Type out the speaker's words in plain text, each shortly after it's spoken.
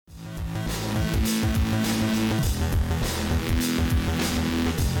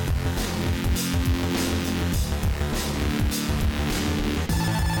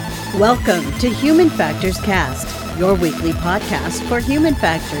Welcome to Human Factors Cast, your weekly podcast for human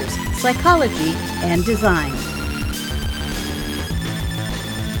factors, psychology, and design.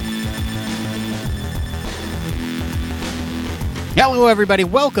 Hello, everybody.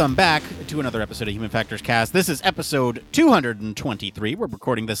 Welcome back to another episode of Human Factors Cast. This is episode 223. We're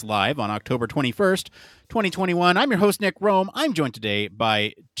recording this live on October 21st, 2021. I'm your host, Nick Rome. I'm joined today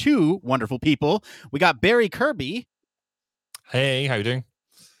by two wonderful people. We got Barry Kirby. Hey, how you doing?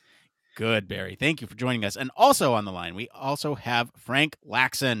 Good, Barry. Thank you for joining us. And also on the line, we also have Frank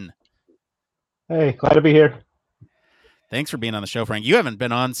Laxon. Hey, glad to be here. Thanks for being on the show, Frank. You haven't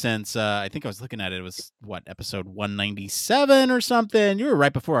been on since, I think I was looking at it, was, episode 197 or something? You were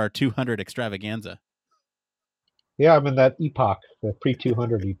right before our 200 extravaganza. Yeah, I'm in that epoch, the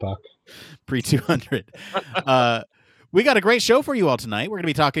pre-200 epoch. Pre-200. We got a great show for you all tonight. We're going to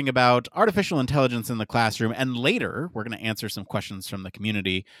be talking about artificial intelligence in the classroom, and later we're going to answer some questions from the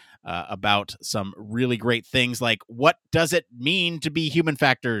community about some really great things like, what does it mean to be human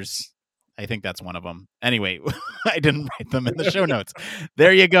factors? I think that's one of them. Anyway, I didn't write them in the show notes.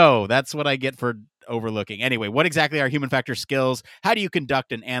 There you go. That's what I get for overlooking. Anyway, what exactly are human factor skills? How do you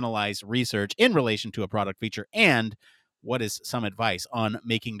conduct and analyze research in relation to a product feature? And what is some advice on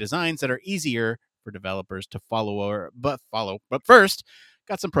making designs that are easier for developers to follow? But first,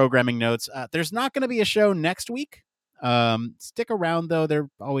 got some programming notes. There's not going to be a show next week. Stick around, though. They're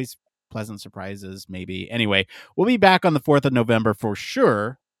always pleasant surprises, maybe. Anyway, we'll be back on the 4th of November for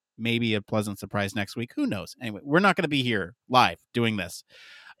sure. Maybe a pleasant surprise next week. Who knows? Anyway, we're not going to be here live doing this.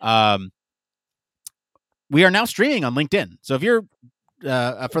 We are now streaming on LinkedIn. So if you're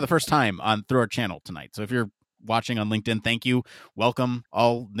for the first time through our channel tonight, so if you're watching on LinkedIn, thank you. Welcome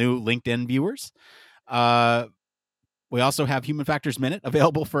all new LinkedIn viewers. We also have Human Factors Minute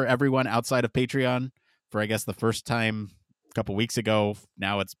available for everyone outside of Patreon for, I guess, the first time a couple weeks ago.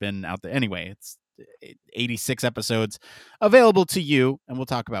 Now it's been out there. Anyway, it's 86 episodes available to you, and we'll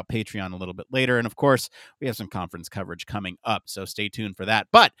talk about Patreon a little bit later. And of course, we have some conference coverage coming up, so stay tuned for that.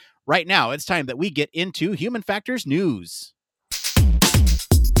 But right now, it's time that we get into Human Factors News.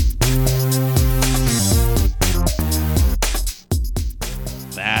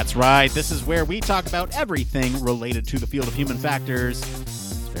 That's right. This is where we talk about everything related to the field of human factors.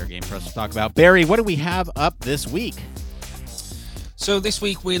 It's fair game for us to talk about. Barry, what do we have up this week? So this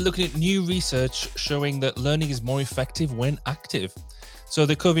week we're looking at new research showing that learning is more effective when active. So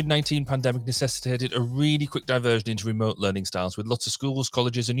the COVID-19 pandemic necessitated a really quick diversion into remote learning styles, with lots of schools,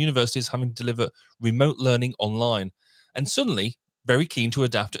 colleges and universities having to deliver remote learning online, and suddenly very keen to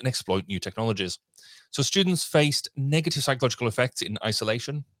adapt and exploit new technologies. So students faced negative psychological effects in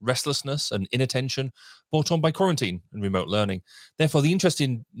isolation, restlessness and inattention brought on by quarantine and remote learning. Therefore, the interest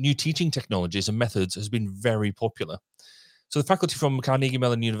in new teaching technologies and methods has been very popular. So the faculty from Carnegie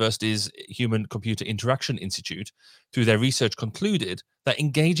Mellon University's Human Computer Interaction Institute, through their research, concluded that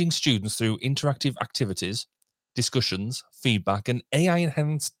engaging students through interactive activities, discussions, feedback, and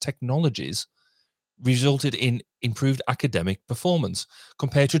AI-enhanced technologies resulted in improved academic performance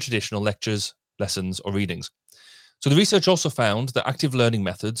compared to traditional lectures, lessons, or readings. So the research also found that active learning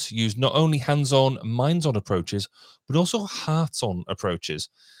methods use not only hands-on, minds-on approaches, but also hearts-on approaches,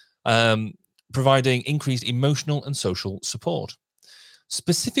 providing increased emotional and social support.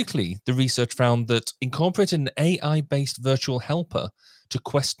 Specifically, the research found that incorporating an AI-based virtual helper to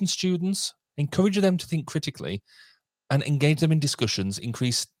question students, encourage them to think critically, and engage them in discussions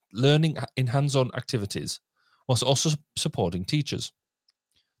increased learning in hands-on activities, whilst also supporting teachers.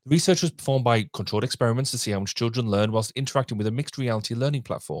 The research was performed by controlled experiments to see how much children learn whilst interacting with a mixed reality learning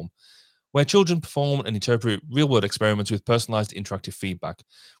platform, where children perform and interpret real-world experiments with personalized interactive feedback,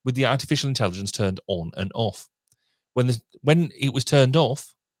 with the artificial intelligence turned on and off. When it was turned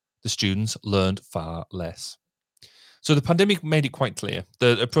off, the students learned far less. So the pandemic made it quite clear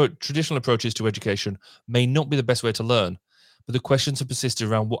that traditional approaches to education may not be the best way to learn, but the questions have persisted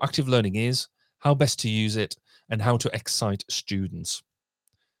around what active learning is, how best to use it, and how to excite students.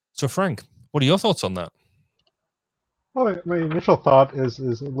 So Frank, what are your thoughts on that? Well, my initial thought is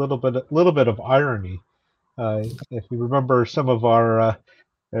a little bit of irony. If you remember, some of our a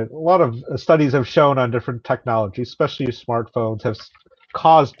lot of studies have shown on different technologies, especially smartphones, have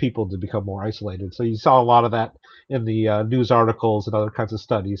caused people to become more isolated. So you saw a lot of that in the news articles and other kinds of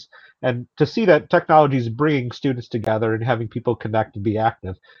studies. And to see that technology is bringing students together and having people connect and be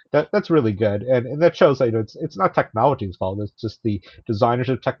active, that's really good. And that shows that it's not technology's fault. It's just the designers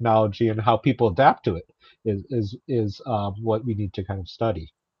of technology and how people adapt to it is what we need to kind of study.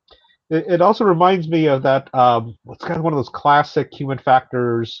 It also reminds me of that, it's kind of one of those classic human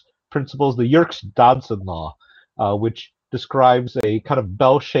factors principles, the Yerkes-Dodson law, which describes a kind of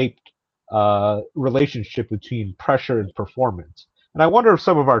bell-shaped relationship between pressure and performance. And I wonder if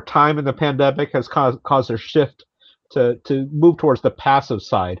some of our time in the pandemic has caused a shift to move towards the passive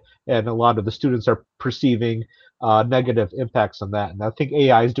side, and a lot of the students are perceiving negative impacts on that. And I think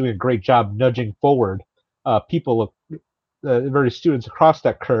AI is doing a great job nudging forward people, various students across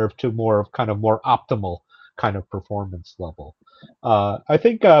that curve to more optimal kind of performance level. I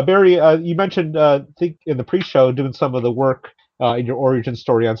think Barry, you mentioned I think in the pre-show doing some of the work in your origin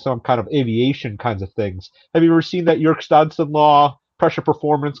story on some kind of aviation kinds of things. Have you ever seen that Yerkes-Dodson law, pressure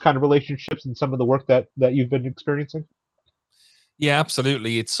performance kind of relationships in some of the work that you've been experiencing? Yeah,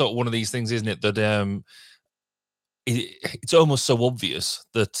 absolutely. It's sort of one of these things, isn't it? That it's almost so obvious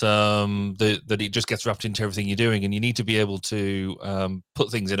that that it just gets wrapped into everything you're doing, and you need to be able to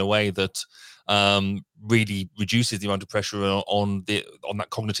put things in a way that really reduces the amount of pressure on that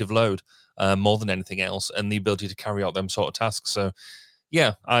cognitive load more than anything else, and the ability to carry out them sort of tasks. So,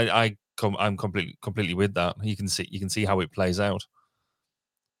 yeah, I'm completely with that. You can see how it plays out.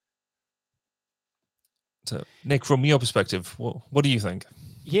 So, Nick, from your perspective, what do you think?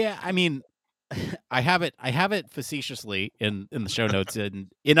 Yeah, I mean, I have it facetiously in the show notes, and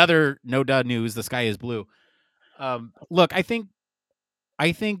in other No Duh news, the sky is blue. Look, I think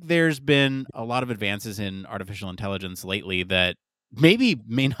there's been a lot of advances in artificial intelligence lately that may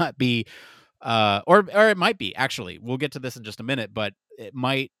not be, or it might be, actually. We'll get to this in just a minute, but it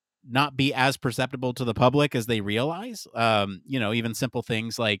might not be as perceptible to the public as they realize. Even simple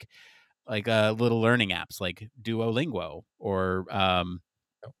things like little learning apps like Duolingo, or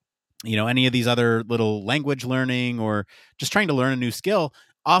any of these other little language learning, or just trying to learn a new skill.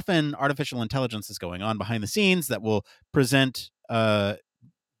 Often artificial intelligence is going on behind the scenes that will present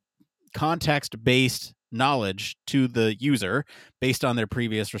context-based knowledge to the user based on their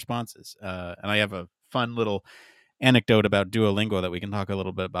previous responses. And I have a fun little anecdote about Duolingo that we can talk a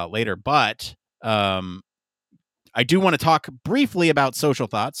little bit about later. But I do want to talk briefly about social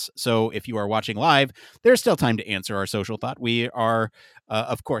thoughts. So if you are watching live, there's still time to answer our social thought. We are,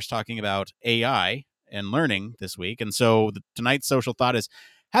 of course, talking about AI and learning this week. And so tonight's social thought is,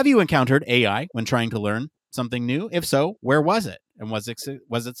 have you encountered AI when trying to learn something new? If so, where was it? And was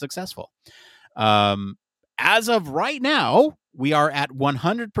it successful? As of right now, we are at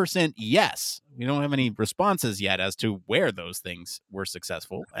 100% yes. We don't have any responses yet as to where those things were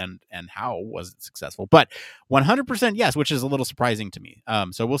successful and how was it successful. But 100% yes, which is a little surprising to me.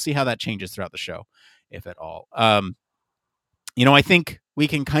 So we'll see how that changes throughout the show, if at all. I think we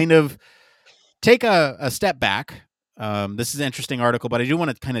can kind of take a step back. This is an interesting article, but I do want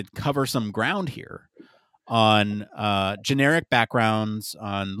to kind of cover some ground here on generic backgrounds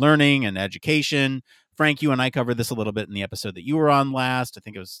on learning and education. Frank, you and I covered this a little bit in the episode that you were on last. I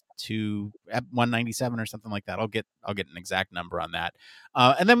think it was 197 or something like that. I'll get an exact number on that.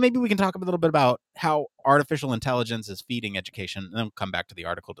 And then maybe we can talk a little bit about how artificial intelligence is feeding education, and then we'll come back to the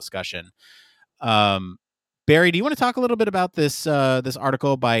article discussion. Barry, do you want to talk a little bit about this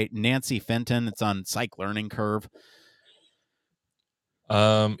article by Nancy Fenton? It's on Psych Learning Curve.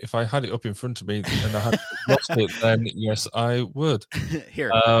 If I had it up in front of me and I had lost it, then yes, I would.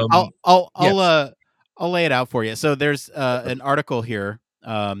 Here, I'll lay it out for you. So there's an article here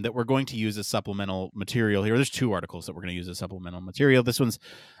that we're going to use as supplemental material here. There's two articles that we're going to use as supplemental material. This one's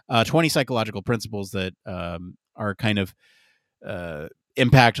 20 psychological principles that are kind of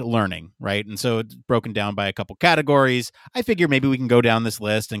impact learning, right? And so it's broken down by a couple categories. I figure maybe we can go down this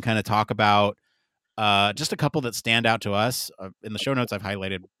list and kind of talk about just a couple that stand out to us. In the show notes, I've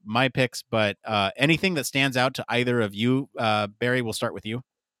highlighted my picks, but anything that stands out to either of you, Barry, we'll start with you.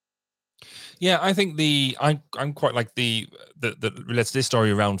 Yeah, I think I'm quite like the relates to this story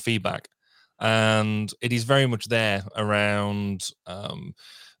around feedback, and it is very much there around.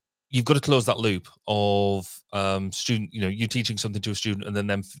 You've got to close that loop of student. You teaching something to a student, and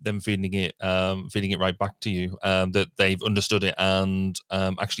then them feeding it right back to you, that they've understood it and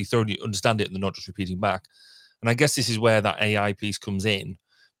actually thoroughly understand it, and they're not just repeating back. And I guess this is where that AI piece comes in,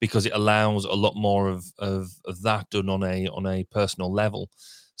 because it allows a lot more of that done on a personal level.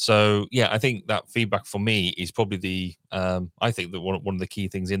 So yeah, I think that feedback for me is probably I think that one of the key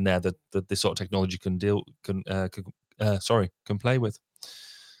things in there that this sort of technology can play with.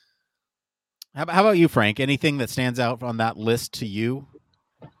 How about you, Frank? Anything that stands out on that list to you?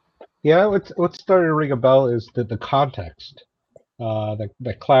 Yeah, what's starting to ring a bell is the context,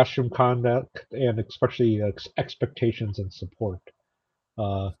 the classroom conduct, and especially expectations and support.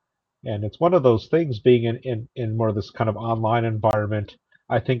 And it's one of those things, being in more of this kind of online environment,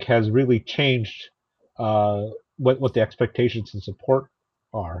 I think has really changed what the expectations and support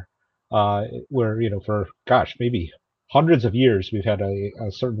are. Where for maybe hundreds of years we've had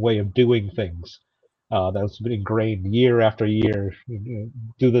a certain way of doing things that's been ingrained year after year.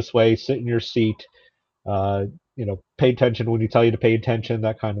 Do this way, sit in your seat, pay attention when you tell you to pay attention,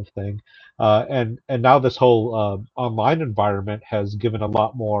 that kind of thing. And now this whole online environment has given a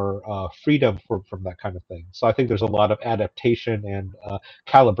lot more freedom from that kind of thing. So I think there's a lot of adaptation and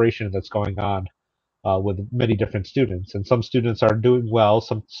calibration that's going on with many different students. And some students are doing well.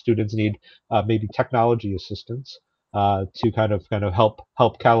 Some students need maybe technology assistance to kind of help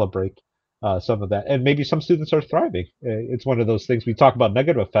calibrate some of that. And maybe some students are thriving. It's one of those things we talk about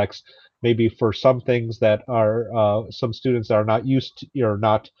negative effects. Maybe for some things that are some students are not used to or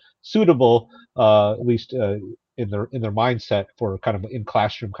not suitable, at least in their mindset for kind of in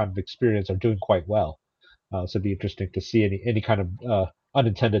classroom kind of experience, are doing quite well. So it'd be interesting to see any kind of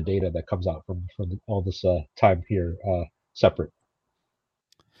unintended data that comes out from all this time here separate.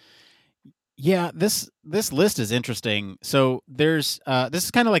 Yeah, this list is interesting. So there's this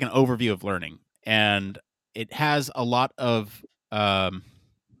is kind of like an overview of learning, and it has a lot of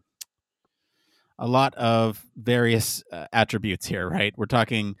various attributes here, right? We're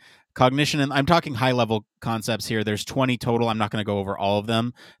talking cognition, and I'm talking high level concepts here. There's 20 total. I'm not going to go over all of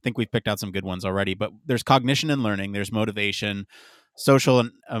them. I think we've picked out some good ones already, but there's cognition and learning, there's motivation, social and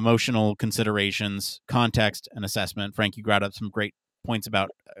emotional considerations, context, and assessment. Frank, you brought up some great points about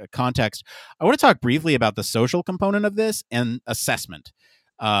context. I want to talk briefly about the social component of this and assessment,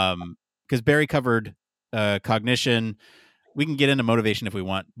 because Barry covered cognition. We can get into motivation if we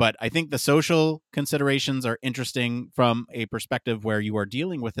want, but I think the social considerations are interesting from a perspective where you are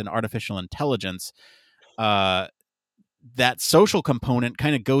dealing with an artificial intelligence. That social component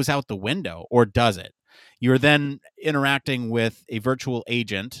kind of goes out the window, or does it? You're then interacting with a virtual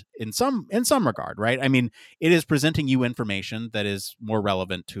agent in some regard, right? I mean, it is presenting you information that is more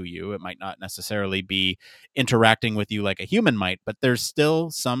relevant to you. It might not necessarily be interacting with you like a human might, but there's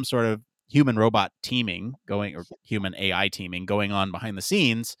still some sort of human robot teaming going, or human AI teaming going on behind the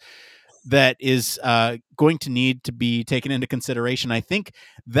scenes that is going to need to be taken into consideration. I think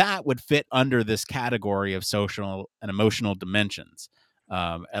that would fit under this category of social and emotional dimensions,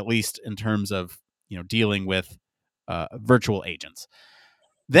 at least in terms of dealing with virtual agents.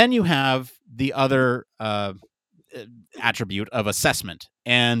 Then you have the other attribute of assessment,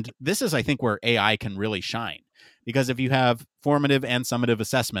 and this is, I think, where AI can really shine, because if you have formative and summative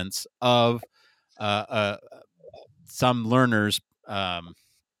assessments of some learners, I'm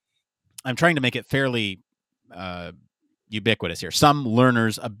trying to make it fairly ubiquitous here. Some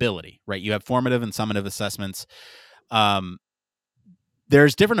learners' ability, right? You have formative and summative assessments.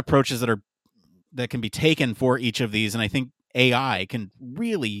 There's different approaches that can be taken for each of these, and I think AI can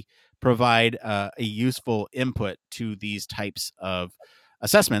really provide a useful input to these types of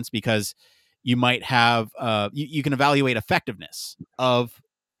assessments, because you might have you can evaluate effectiveness of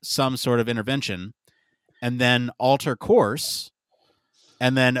some sort of intervention, and then alter course,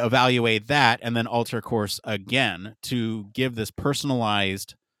 and then evaluate that, and then alter course again to give this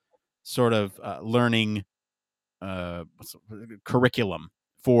personalized sort of learning curriculum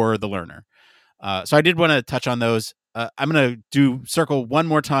for the learner. So I did want to touch on those. I'm going to circle one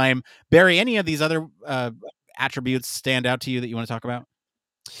more time. Barry, any of these other attributes stand out to you that you want to talk about?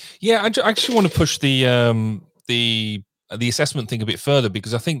 Yeah, I actually want to push the assessment thing a bit further,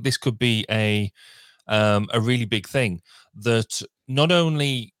 because I think this could be a really big thing. That not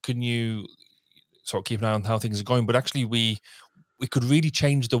only can you sort of keep an eye on how things are going, but actually we could really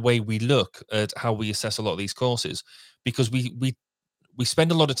change the way we look at how we assess a lot of these courses, because we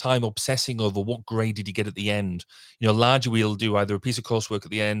spend a lot of time obsessing over what grade did you get at the end. Largely we'll do either a piece of coursework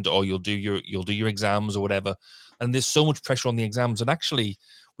at the end, or you'll do your exams or whatever. And there's so much pressure on the exams, and actually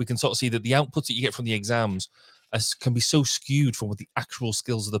we can sort of see that the outputs that you get from the exams can be so skewed from what the actual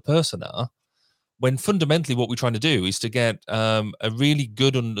skills of the person are, when fundamentally what we're trying to do is to get a really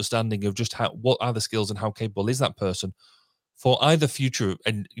good understanding of just what are the skills and how capable is that person for either future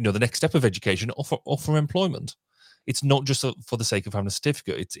and the next step of education, or for employment. It's not just for the sake of having a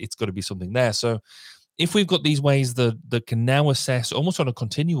certificate. It's got to be something there. So if we've got these ways that can now assess almost on a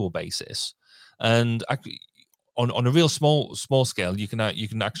continual basis, and on a real small scale, you can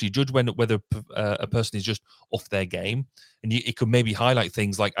actually judge whether a person is just off their game, and it could maybe highlight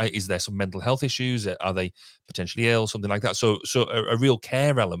things like, is there some mental health issues? Are they potentially ill? Something like that. So a real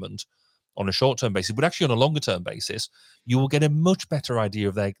care element on a short-term basis, but actually on a longer-term basis, you will get a much better idea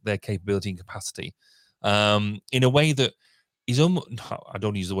of their capability and capacity, in a way that is, I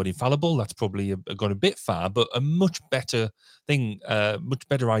don't use the word infallible, that's probably gone a bit far, but a much better thing, much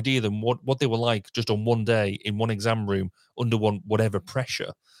better idea than what they were like just on one day in one exam room under whatever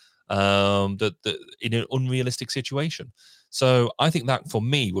pressure. that in an unrealistic situation. So I think that for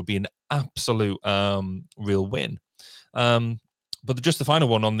me would be an absolute real win. But just the final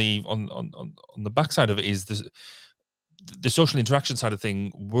one on the backside of it is the social interaction side of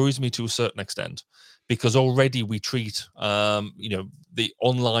thing worries me to a certain extent, because already we treat the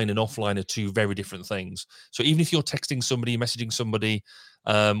online and offline are two very different things. So even if you're texting somebody, messaging somebody,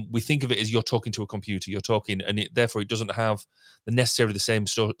 we think of it as you're talking to a computer, you're talking, and therefore it doesn't have necessarily the same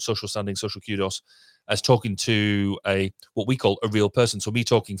social standing, social kudos as talking to what we call a real person. So me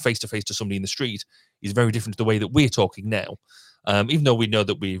talking face to face to somebody in the street is very different to the way that we're talking now. Even though we know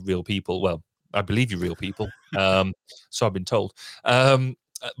that we're real people. Well, I believe you're real people. So I've been told.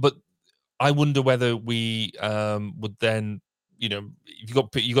 But I wonder whether we would then, if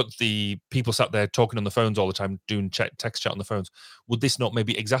you got the people sat there talking on the phones all the time, doing text chat on the phones, would this not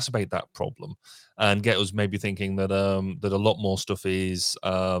maybe exacerbate that problem and get us maybe thinking that that a lot more stuff is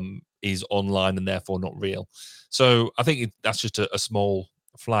online and therefore not real? So I think that's just a small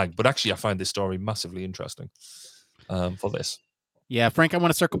flag. But actually, I find this story massively interesting for this. Yeah, Frank, I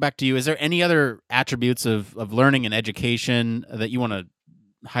want to circle back to you. Is there any other attributes of learning and education that you want to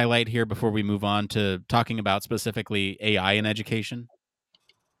highlight here before we move on to talking about specifically AI in education?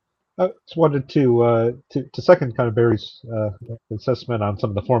 I just wanted to second kind of Barry's assessment on some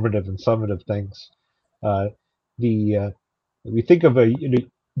of the formative and summative things. We think of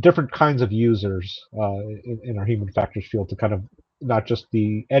different kinds of users in our human factors field, to kind of not just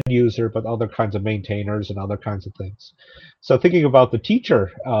the end user, but other kinds of maintainers and other kinds of things. So thinking about the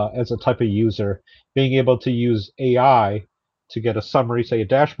teacher as a type of user, being able to use AI to get a summary, say a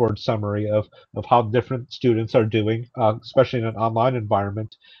dashboard summary of how different students are doing, especially in an online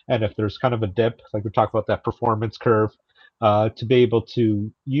environment. And if there's kind of a dip, like we talked about that performance curve, to be able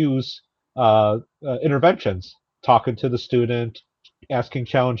to use interventions, talking to the student, asking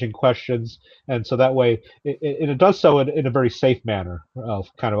challenging questions, and so that way it does so in a very safe manner of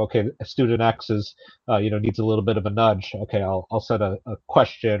kind of, okay, student X is needs a little bit of a nudge. Okay, I'll set a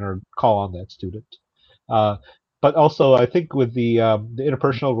question or call on that student. But also, I think with the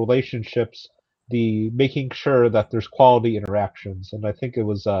interpersonal relationships, the making sure that there's quality interactions, and I think it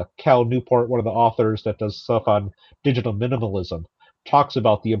was Cal Newport, one of the authors that does stuff on digital minimalism, talks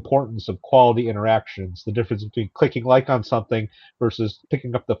about the importance of quality interactions, the difference between clicking like on something versus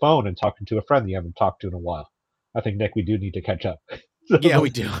picking up the phone and talking to a friend you haven't talked to in a while. I think, Nick, we do need to catch up. Yeah, we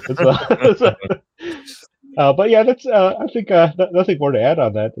do. But yeah, that's I think nothing more to add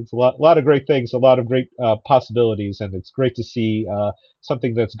on that. It's a lot of great things, a lot of great possibilities, and it's great to see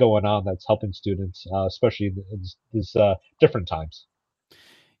something that's going on that's helping students, especially in these different times.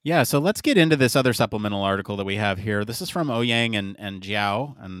 Yeah, so let's get into this other supplemental article that we have here. This is from Ouyang and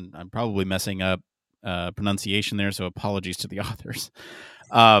Jiao, and I'm probably messing up pronunciation there, so apologies to the authors.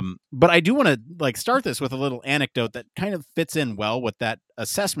 But I do want to start this with a little anecdote that kind of fits in well with that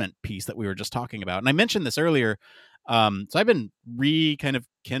assessment piece that we were just talking about. And I mentioned this earlier. So I've been kind of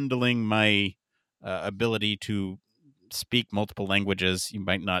kindling my ability to speak multiple languages. You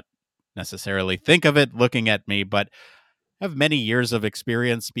might not necessarily think of it looking at me, but I have many years of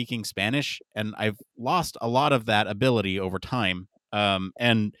experience speaking Spanish, and I've lost a lot of that ability over time.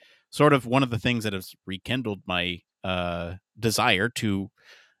 And sort of one of the things that has rekindled my desire to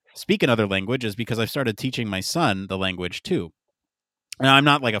speak another language is because I've started teaching my son the language too. Now, I'm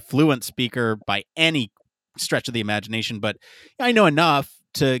not like a fluent speaker by any stretch of the imagination, but I know enough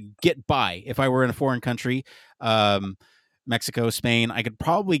to get by. If I were in a foreign country, Mexico, Spain, I could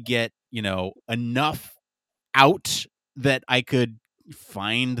probably get, enough out that I could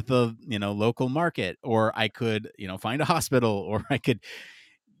find the, local market, or I could, find a hospital, or I could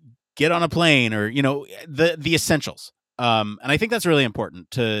get on a plane, or, the essentials. And I think that's really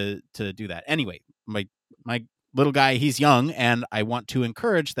important to do that. Anyway, my little guy, he's young, and I want to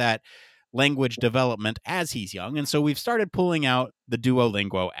encourage that language development as he's young. And so we've started pulling out the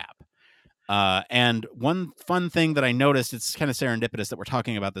Duolingo app. And one fun thing that I noticed, it's kind of serendipitous that we're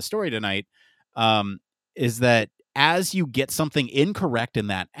talking about this story tonight, is that as you get something incorrect in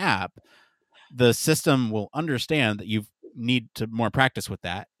that app, the system will understand that you need to more practice with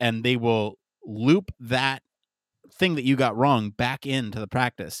that, and they will loop that thing that you got wrong back into the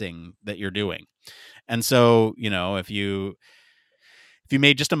practicing that you're doing. And so, if you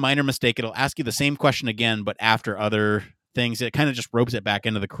made just a minor mistake, it'll ask you the same question again, but after other things. It kind of just ropes it back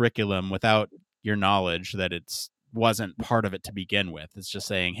into the curriculum without your knowledge that it's wasn't part of it to begin with. It's just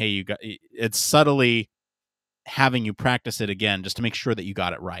saying, hey, it's subtly having you practice it again just to make sure that you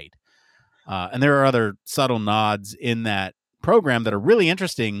got it right. And there are other subtle nods in that program that are really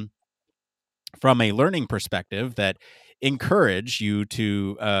interesting from a learning perspective, that encourage you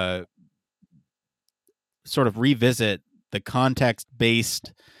to sort of revisit the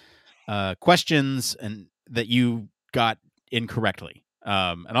context-based questions and that you got incorrectly.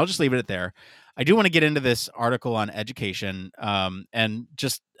 And I'll just leave it at there. I do want to get into this article on education, and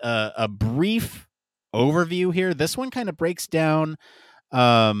just a brief overview here. This one kind of breaks down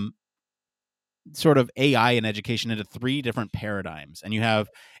sort of AI in education into 3 different paradigms. And you have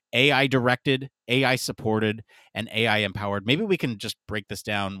AI directed, AI supported, and AI empowered. Maybe we can just break this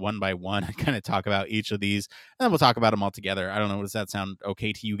down one by one and kind of talk about each of these, and then we'll talk about them all together. I don't know. Does that sound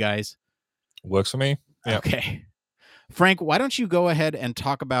okay to you guys? Works for me. Yeah. Okay. Frank, why don't you go ahead and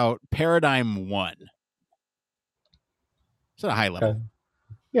talk about paradigm 1? It's at a high level. Okay.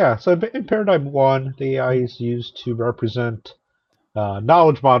 Yeah, so in paradigm 1, the AI is used to represent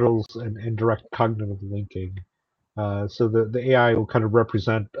knowledge models and direct cognitive linking. So the AI will kind of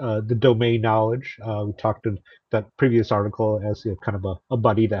represent the domain knowledge. We talked in that previous article as kind of a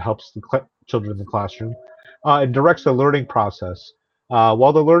buddy that helps the children in the classroom. It directs the learning process.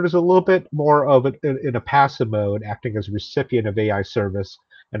 While the learner is a little bit more of in a passive mode, acting as a recipient of AI service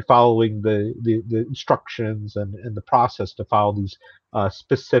and following the instructions and the process to follow these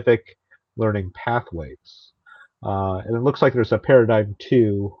specific learning pathways. And it looks like there's a paradigm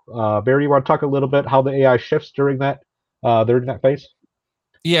 2. Barry, you want to talk a little bit how the AI shifts during that phase?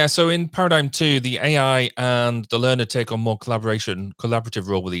 Yeah, so in paradigm 2, the AI and the learner take on more collaborative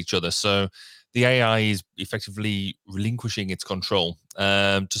role with each other. So the AI is effectively relinquishing its control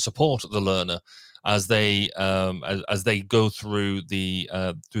to support the learner as they go through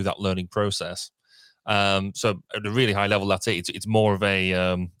through that learning process. So at a really high level, that's it. It's more of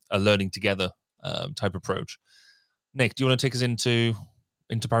a learning together type approach. Nick, do you want to take us into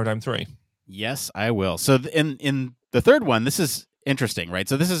paradigm 3? Yes, I will. So in the third one, this is interesting, right?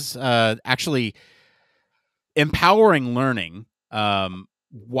 So this is actually empowering learning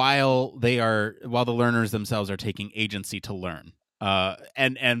while the learners themselves are taking agency to learn.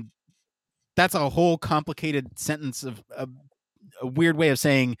 And that's a whole complicated sentence of a weird way of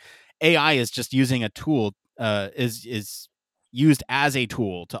saying AI is just using a tool, is used as a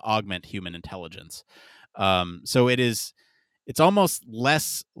tool to augment human intelligence. So it's almost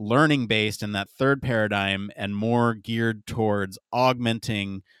less learning based in that third paradigm and more geared towards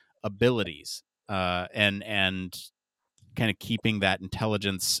augmenting abilities, and kind of keeping that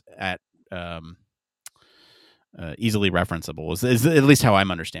intelligence at easily referenceable is at least how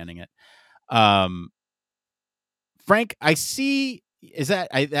I'm understanding it. Frank, I see.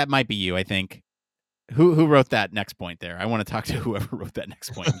 That might be you, I think. Who wrote that next point there? I want to talk to whoever wrote that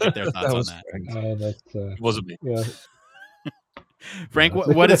next point and get their thoughts on that. It wasn't me. Yeah. Frank,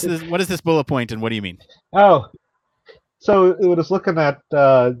 what is this? What is this bullet point, and what do you mean? Oh, so it was looking at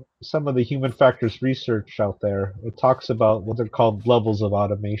some of the human factors research out there. It talks about what they're called levels of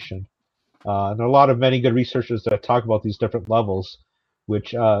automation. And there are a lot of many good researchers that talk about these different levels,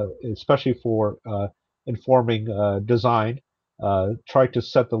 which, especially for informing design, try to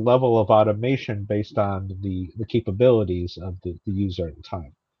set the level of automation based on the capabilities of the user at the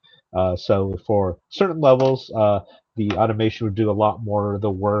time. So for certain levels, the automation would do a lot more of the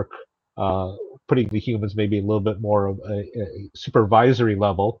work, putting the humans maybe a little bit more of a supervisory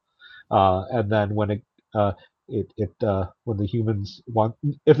level, and then when when the humans want,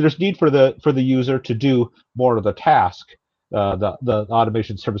 if there's need for the user to do more of the task, the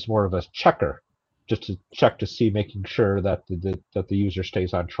automation serves more of a checker, just to check to see, making sure that the user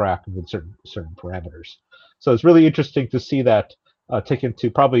stays on track with certain parameters. So it's really interesting to see that taken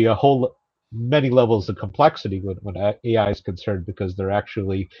to probably many levels of complexity when AI is concerned, because they're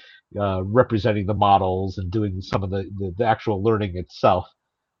actually representing the models and doing some of the actual learning itself.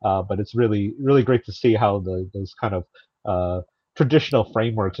 But it's really, really great to see how those kind of traditional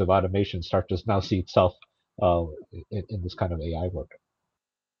frameworks of automation start to now see itself in this kind of AI work.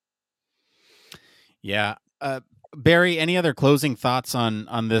 Yeah. Barry, any other closing thoughts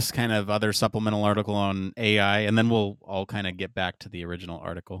on this kind of other supplemental article on AI? And then we'll all kind of get back to the original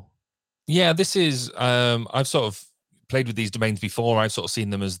article. Yeah, this is, I've sort of played with these domains before. I've sort of seen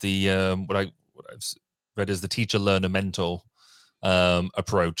them as the, what I've read as the teacher, learner, mentor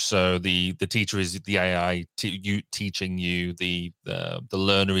approach. So the teacher is the AI teaching you, the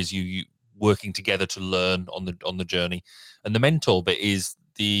learner is you working together to learn on the journey, and the mentor bit is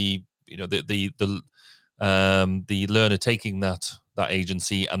the learner taking that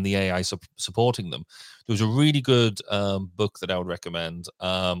agency and the AI supporting them. There was a really good book that I would recommend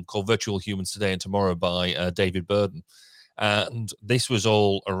called Virtual Humans Today and Tomorrow by David Burden, and this was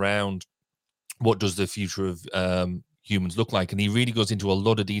all around what does the future of humans look like. And he really goes into a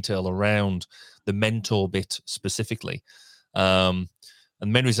lot of detail around the mentor bit specifically. And the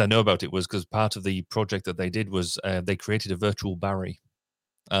main reason I know about it was because part of the project that they did was they created a virtual Barry,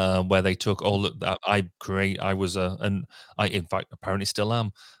 where they took all of that. I was in fact apparently still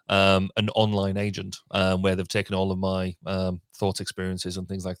am an online agent, where they've taken all of my thoughts, experiences, and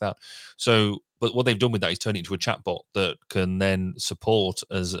things like that. So, but what they've done with that is turn it into a chatbot that can then support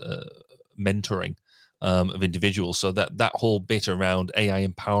as mentoring of individuals. So that whole bit around AI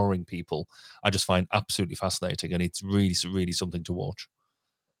empowering people, I just find absolutely fascinating, and it's really, really something to watch.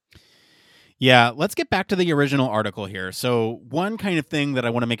 Yeah, let's get back to the original article here. So one kind of thing that I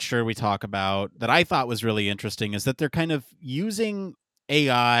want to make sure we talk about that I thought was really interesting is that they're kind of using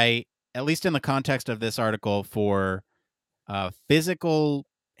AI, at least in the context of this article, for physical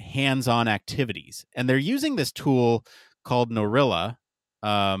hands-on activities. And they're using this tool called Norilla,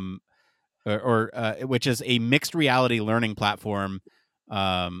 which is a mixed reality learning platform,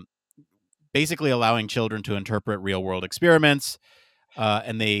 basically allowing children to interpret real-world experiments.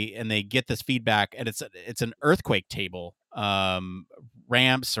 And they get this feedback, and it's an earthquake table,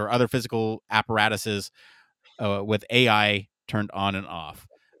 ramps or other physical apparatuses with AI turned on and off.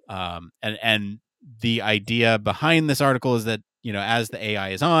 And the idea behind this article is that, as the AI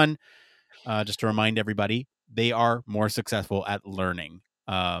is on, just to remind everybody, they are more successful at learning.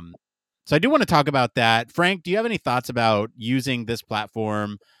 So I do want to talk about that. Frank, do you have any thoughts about using this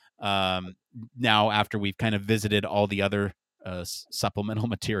platform now after we've kind of visited all the other supplemental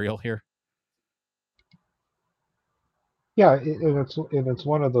material here? Yeah, and it's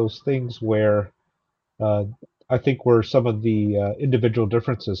one of those things where I think where some of the individual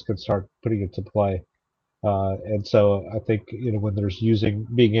differences can start putting into play. And so I think when there's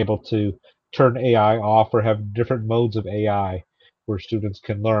being able to turn AI off or have different modes of AI where students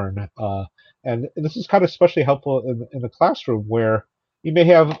can learn. And this is kind of especially helpful in the classroom where you may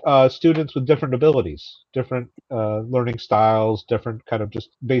have students with different abilities, different learning styles, different kind of just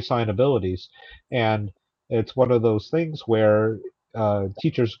baseline abilities. And it's one of those things where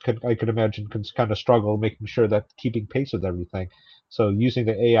teachers I could imagine, can kind of struggle making sure that keeping pace with everything. So using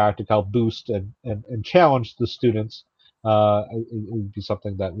the AI to help boost and challenge the students, it would be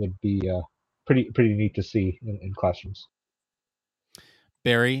something that would be pretty neat to see in classrooms.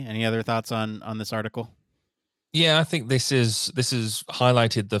 Barry, any other thoughts on this article? Yeah, I think this is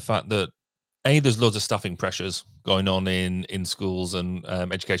highlighted the fact that there's loads of staffing pressures going on in schools and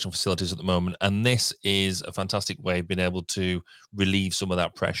educational facilities at the moment, and this is a fantastic way of being able to relieve some of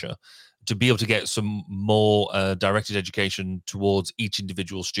that pressure, to be able to get some more directed education towards each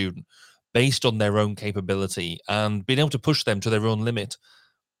individual student based on their own capability, and being able to push them to their own limit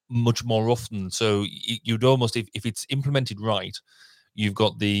much more often. So you'd almost, if it's implemented right, you've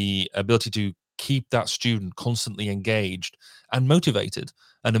got the ability to keep that student constantly engaged and motivated.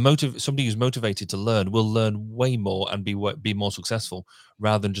 And somebody who's motivated to learn will learn way more and be more successful,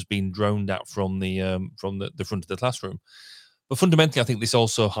 rather than just being droned out from the front of the classroom. But fundamentally, I think this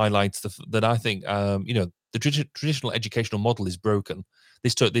also highlights that I think the traditional educational model is broken.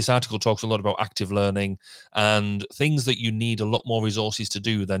 This article talks a lot about active learning and things that you need a lot more resources to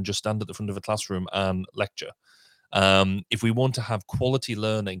do than just stand at the front of a classroom and lecture. If we want to have quality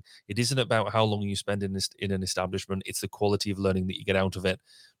learning, it isn't about how long you spend in an establishment. It's the quality of learning that you get out of it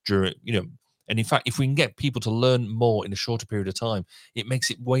during, and in fact, if we can get people to learn more in a shorter period of time, it makes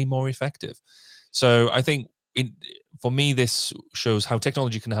it way more effective. So I think for me, this shows how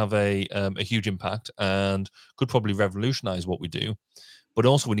technology can have a huge impact and could probably revolutionize what we do. But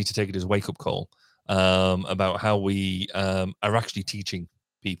also we need to take it as a wake-up call about how we are actually teaching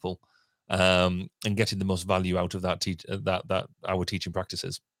people and getting the most value out of that our teaching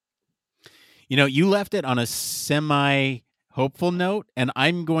practices. You left it on a semi-hopeful note, and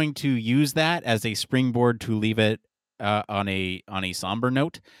I'm going to use that as a springboard to leave it on a somber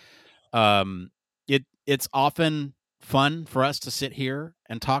note. It's often fun for us to sit here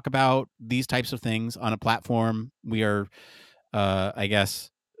and talk about these types of things on a platform. We are, I guess,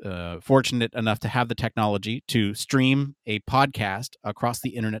 fortunate enough to have the technology to stream a podcast across the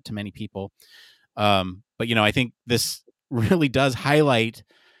internet to many people. But I think this really does highlight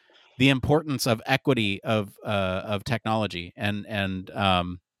the importance of equity of technology, and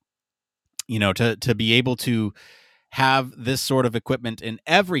to be able to have this sort of equipment in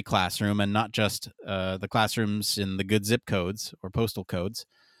every classroom, and not just the classrooms in the good zip codes or postal codes,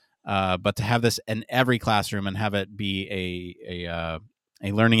 but to have this in every classroom and have it be a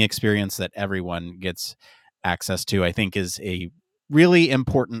learning experience that everyone gets access to, I think is a really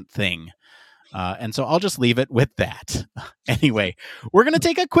important thing. And so I'll just leave it with that. Anyway, we're going to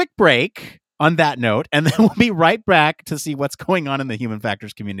take a quick break. on that note, and then we'll be right back to see what's going on in the Human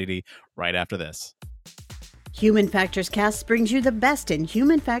Factors community right after this. Human Factors Cast brings you the best in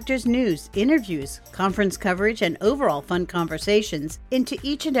human factors news, interviews, conference coverage, and overall fun conversations into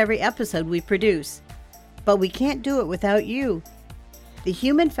each and every episode we produce. But we can't do it without you. The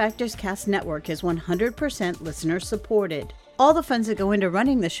Human Factors Cast network is 100% listener supported. All the funds that go into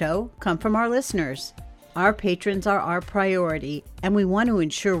running the show come from our listeners. Our patrons are our priority, and we want to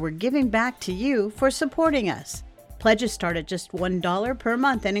ensure we're giving back to you for supporting us. Pledges start at just $1 per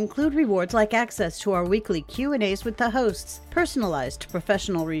month and include rewards like access to our weekly Q&As with the hosts, personalized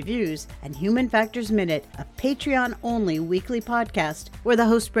professional reviews, and Human Factors Minute, a Patreon-only weekly podcast where the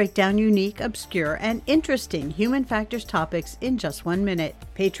hosts break down unique, obscure, and interesting human factors topics in just 1 minute.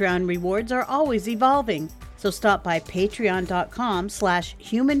 Patreon rewards are always evolving, so stop by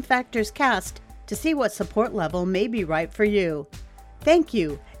patreon.com/humanfactorscast to see what support level may be right for you. Thank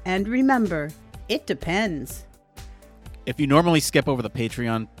you, and remember, it depends. If you normally skip over the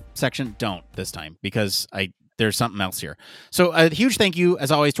Patreon section, don't this time, because there's something else here. So a huge thank you,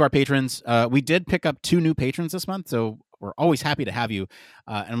 as always, to our patrons. We did pick up 2 new patrons this month, so we're always happy to have you.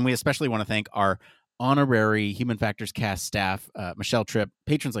 And we especially want to thank our honorary Human Factors Cast staff, Michelle Tripp.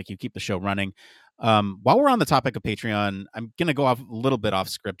 Patrons like you keep the show running. While we're on the topic of Patreon, I'm going to go off a little bit off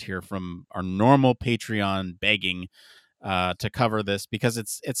script here from our normal Patreon begging to cover this, because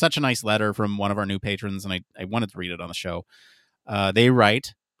it's such a nice letter from one of our new patrons, and I wanted to read it on the show. They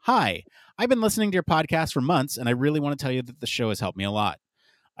write, "Hi, I've been listening to your podcast for months, and I really want to tell you that the show has helped me a lot.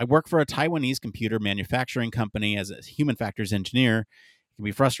 I work for a Taiwanese computer manufacturing company as a human factors engineer. It can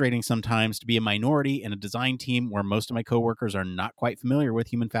be frustrating sometimes to be a minority in a design team where most of my coworkers are not quite familiar with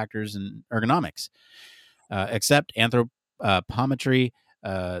human factors and ergonomics. Except anthropometry,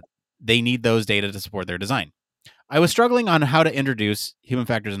 they need those data to support their design. I was struggling on how to introduce human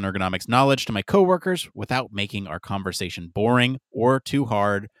factors and ergonomics knowledge to my coworkers without making our conversation boring or too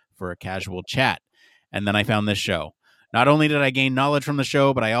hard for a casual chat. And then I found this show. Not only did I gain knowledge from the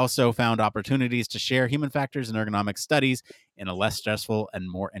show, but I also found opportunities to share human factors and ergonomics studies in a less stressful and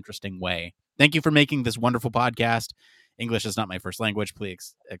more interesting way. Thank you for making this wonderful podcast. English is not my first language.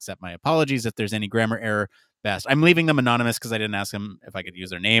 Please accept my apologies if there's any grammar error. Best. I'm leaving them anonymous because I didn't ask them if I could use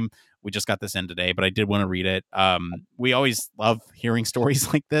their name. We just got this in today, but I did want to read it. We always love hearing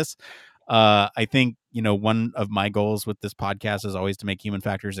stories like this. I think, one of my goals with this podcast is always to make human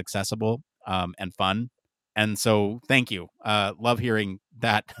factors accessible and fun. And so thank you. Love hearing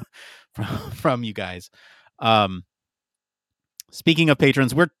that from you guys. Speaking of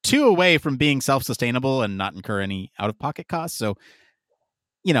patrons, we're 2 away from being self-sustainable and not incur any out-of-pocket costs. So,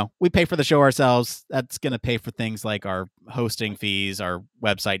 we pay for the show ourselves. That's going to pay for things like our hosting fees, our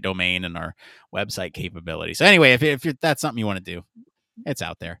website domain, and our website capability. So anyway, if that's something you want to do, it's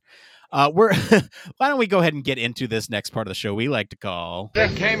out there. Why don't we go ahead and get into this next part of the show we like to call...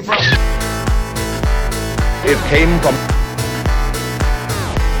 It came from...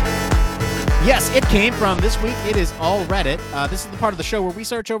 Yes, it came from. This week, it is all Reddit. This is the part of the show where we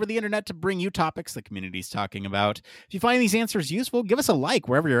search over the internet to bring you topics the community's talking about. If you find these answers useful, give us a like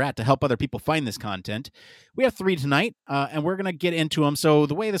wherever you're at to help other people find this content. We have 3 tonight, and we're going to get into them. So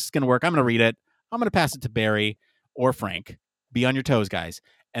the way this is going to work, I'm going to read it. I'm going to pass it to Barry or Frank. Be on your toes, guys.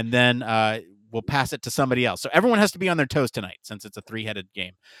 And then we'll pass it to somebody else. So everyone has to be on their toes tonight since it's a 3-headed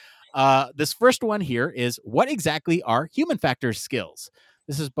game. This first one here is, what exactly are human factors skills?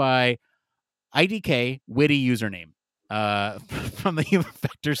 This is by... IDK witty username from the Human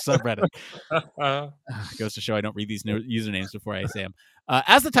Factors subreddit. Goes to show I don't read these usernames before I say them.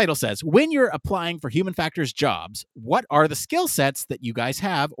 As the title says, when you're applying for Human Factors jobs, what are the skill sets that you guys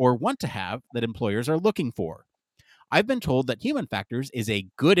have or want to have that employers are looking for? I've been told that Human Factors is a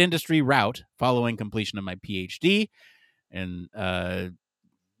good industry route following completion of my PhD. And I'm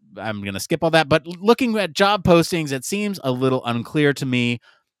going to skip all that. But looking at job postings, it seems a little unclear to me.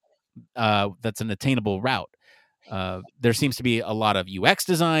 That's an attainable route. There seems to be a lot of UX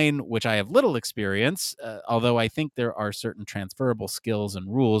design, which I have little experience, although I think there are certain transferable skills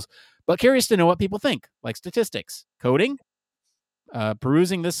and rules, but curious to know what people think, like statistics, coding.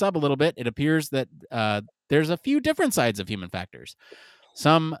 Perusing this sub a little bit, it appears that there's a few different sides of human factors.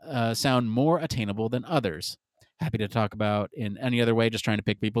 Some sound more attainable than others. Happy to talk about in any other way, just trying to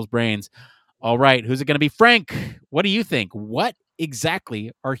pick people's brains. All right, who's it going to be? Frank, what do you think? What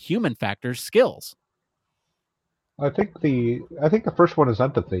exactly are human factors skills? I think the first one is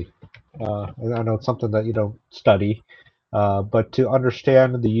empathy. And I know it's something that you don't study, but to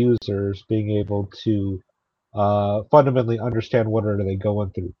understand the users, being able to fundamentally understand what are they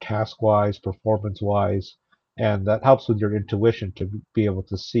going through task-wise, performance-wise, and that helps with your intuition to be able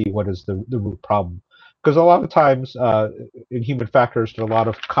to see what is the root problem. Because a lot of times in human factors, there are a lot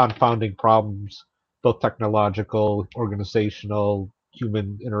of confounding problems, both technological, organizational,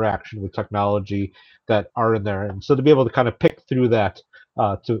 human interaction with technology that are in there. And so to be able to kind of pick through that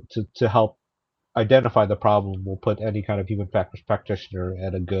to help identify the problem will put any kind of human factors practitioner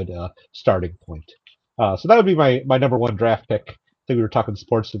at a good starting point. So that would be my number one draft pick. I think we were talking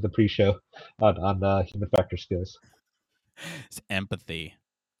sports in the pre-show on human factor skills. It's empathy.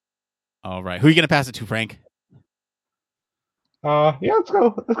 All right. Who are you going to pass it to, Frank? Yeah, let's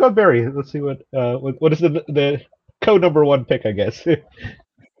go Barry. Let's see what is the number one pick, I guess.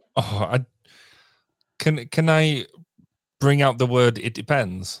 Can I bring out the word "it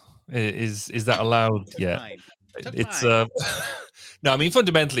depends"? Is that allowed yet? It's no. I mean,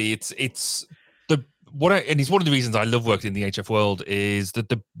 fundamentally, it's and it's one of the reasons I love working in the HF world is that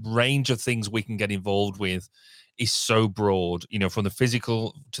the range of things we can get involved with is so broad. From the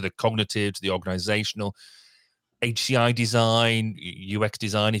physical to the cognitive to the organizational. HCI design, UX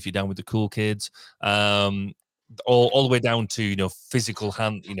design, if you're down with the cool kids, all the way down to physical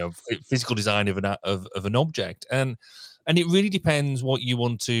physical design of an object, and it really depends what you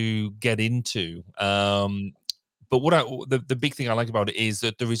want to get into. But the big thing I like about it is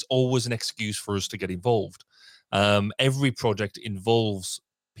that there is always an excuse for us to get involved. Every project involves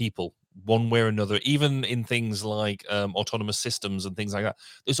people one way or another, even in things like autonomous systems and things like that.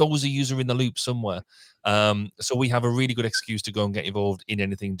 There's always a user in the loop somewhere. So we have a really good excuse to go and get involved in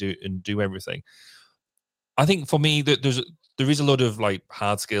anything, do everything. I think for me that there is a lot of like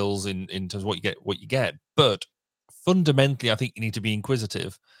hard skills in terms of what you get, but fundamentally I think you need to be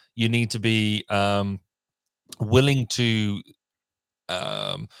inquisitive. You need to be willing to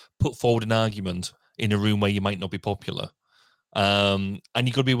put forward an argument in a room where you might not be popular. And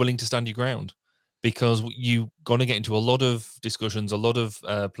you've got to be willing to stand your ground, because you're going to get into a lot of discussions, a lot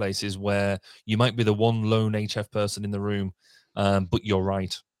of places where you might be the one lone HF person in the room, but you're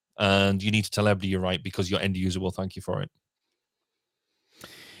right. And you need to tell everybody you're right, because your end user will thank you for it.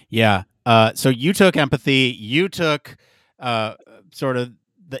 Yeah. So you took empathy. You took sort of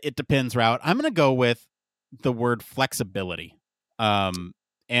the it depends route. I'm going to go with the word flexibility.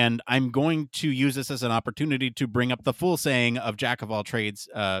 And I'm going to use this as an opportunity to bring up the full saying of Jack of all trades,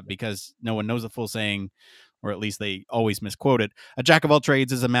 because no one knows the full saying, or at least they always misquote it. A Jack of all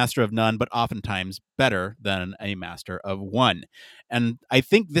trades is a master of none, but oftentimes better than a master of one. And I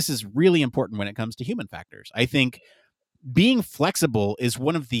think this is really important when it comes to human factors. I think being flexible is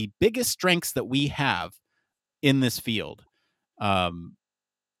one of the biggest strengths that we have in this field. I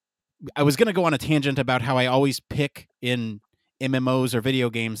was going to go on a tangent about how I always pick in MMOs or video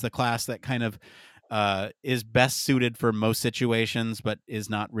games the class that kind of is best suited for most situations, but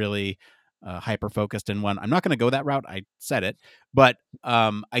is not really hyper focused in one. I'm not going to go that route. I said it, but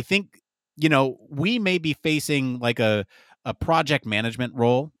I think we may be facing like a project management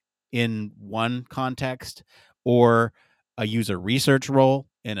role in one context, or a user research role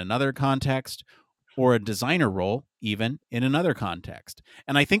in another context, or a designer role even in another context.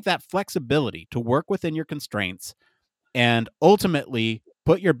 And I think that flexibility to work within your constraints and ultimately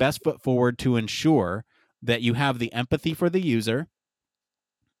put your best foot forward to ensure that you have the empathy for the user,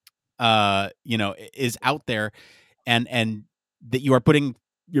 is out there, and that you are putting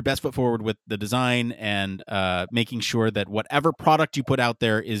your best foot forward with the design, and making sure that whatever product you put out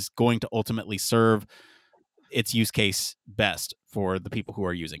there is going to ultimately serve its use case best for the people who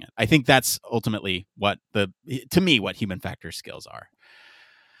are using it. I think that's ultimately what human factor skills are.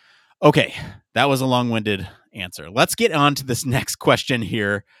 Okay, that was a long-winded answer. Let's get on to this next question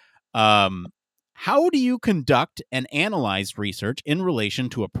here. How do you conduct and analyze research in relation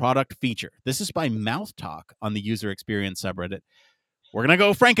to a product feature? This is by Mouth Talk on the user experience subreddit. We're going to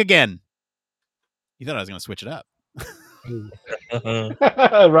go Frank again. You thought I was going to switch it up.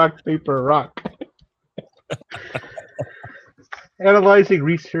 Rock, paper, rock. Analyzing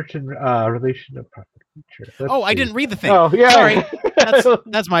research in relation to product feature. I didn't read the thing. Oh, yeah. Sorry.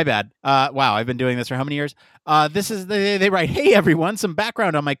 That's my bad. Wow, I've been doing this for how many years? This is they write, "Hey everyone, some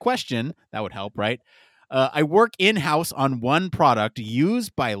background on my question." That would help, right? I work in-house on one product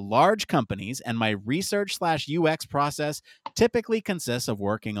used by large companies, and my research/UX process typically consists of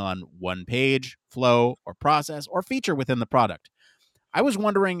working on one page, flow, or process, or feature within the product. I was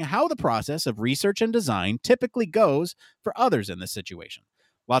wondering how the process of research and design typically goes for others in this situation.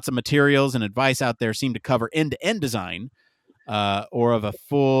 Lots of materials and advice out there seem to cover end-to-end design or of a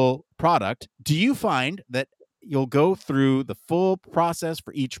full product. Do you find that you'll go through the full process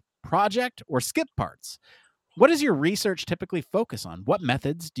for each project or skip parts? What does your research typically focus on? What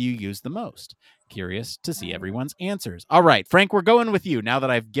methods do you use the most? Curious to see everyone's answers. All right, Frank, we're going with you now that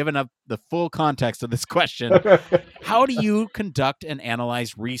I've given up the full context of this question. How do you conduct and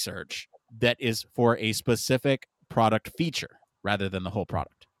analyze research that is for a specific product feature rather than the whole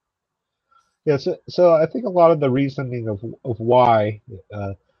product? Yeah, so I think a lot of the reasoning of why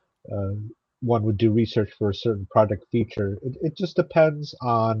uh, uh, one would do research for a certain product feature, it just depends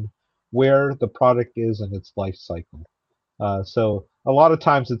on where the product is in its life cycle. So a lot of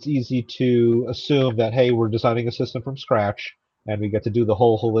times it's easy to assume that, hey, we're designing a system from scratch and we get to do the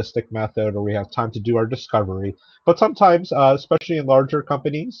whole holistic method, or we have time to do our discovery. But sometimes, especially in larger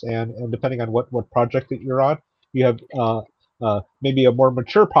companies, and depending on what project that you're on, you have maybe a more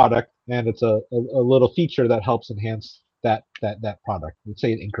mature product, and it's a little feature that helps enhance that product. Let's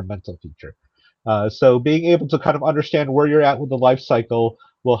say an incremental feature. So being able to kind of understand where you're at with the life cycle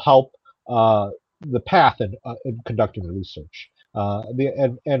will help the path in conducting the research.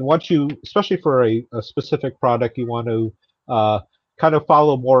 And once you, especially for a specific product, you want to kind of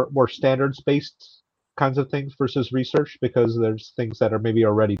follow more standards based kinds of things versus research, because there's things that are maybe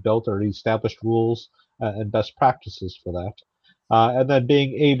already built or established rules and best practices for that. And then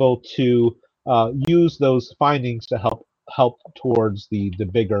being able to use those findings to help towards the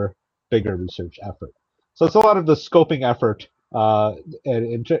bigger research effort. So it's a lot of the scoping effort,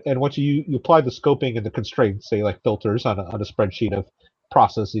 and once you apply the scoping and the constraints, say like filters on a spreadsheet of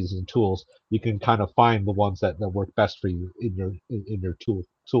processes and tools, you can kind of find the ones that work best for you in your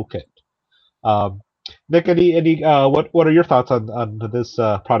toolkit. Um, Nick, what are your thoughts on this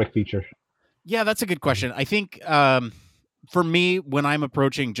product feature? Yeah, that's a good question. I think for me, when I'm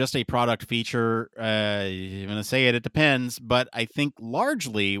approaching just a product feature, I'm going to say it depends, but I think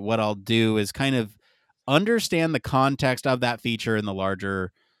largely what I'll do is kind of understand the context of that feature in the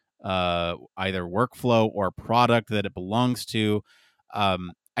larger either workflow or product that it belongs to.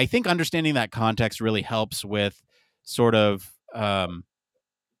 I think understanding that context really helps with sort of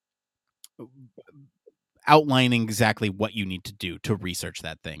outlining exactly what you need to do to research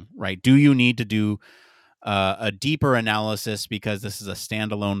that thing, right? Do you need to do a deeper analysis because this is a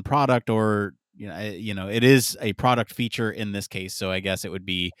standalone product, or it is a product feature in this case? So I guess it would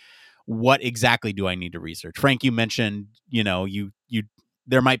be, what exactly do I need to research? Frank, you mentioned, you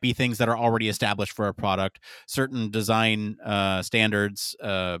there might be things that are already established for a product, certain design standards,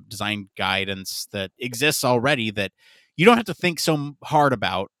 design guidance that exists already that you don't have to think so hard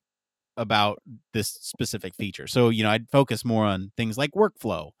about this specific feature. So, I'd focus more on things like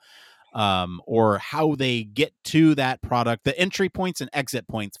workflow, or how they get to that product, the entry points and exit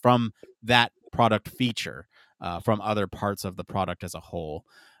points from that product feature, from other parts of the product as a whole.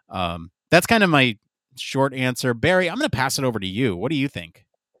 That's kind of my short answer. Barry, I'm going to pass it over to you. What do you think?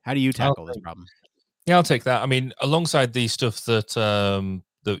 How do you tackle this problem? Yeah, I'll take that. I mean, alongside the stuff that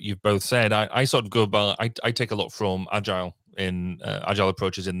that you've both said, I sort of go about. I take a lot from agile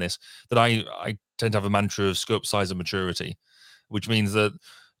approaches in this. That I tend to have a mantra of scope, size, and maturity, which means that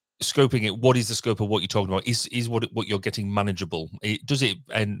scoping it, what is the scope of what you're talking about? Is what you're getting manageable? Does it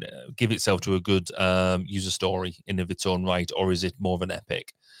give itself to a good user story in of its own right, or is it more of an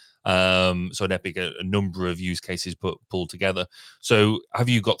epic? So an epic, a number of use cases pulled together. So have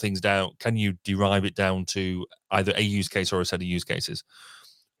you got things down? Can you derive it down to either a use case or a set of use cases?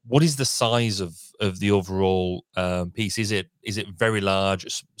 What is the size of the overall piece? Is it very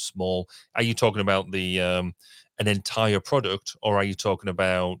large, small? Are you talking about the an entire product, or are you talking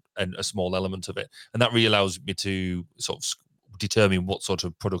about a small element of it? And that really allows me to sort of determine what sort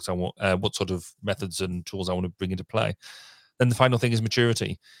of products I want, what sort of methods and tools I want to bring into play. Then the final thing is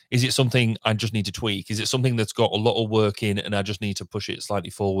maturity. Is it something I just need to tweak? Is it something that's got a lot of work in and I just need to push it slightly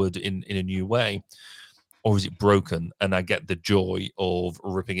forward in a new way? Or is it broken and I get the joy of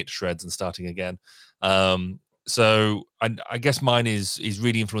ripping it to shreds and starting again? So I guess mine is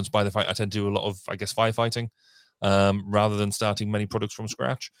really influenced by the fact I tend to do a lot of, I guess, firefighting rather than starting many products from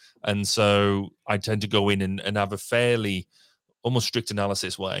scratch. And so I tend to go in and have a fairly almost strict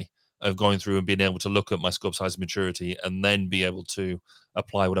analysis way of going through and being able to look at my scope, size, maturity, and then be able to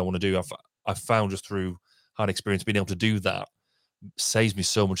apply what I want to do. I've found just through hard experience being able to do that saves me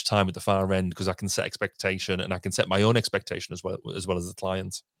so much time at the far end, because I can set expectation and I can set my own expectation as well as the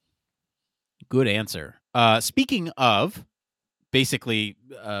client's. Good answer. Speaking of basically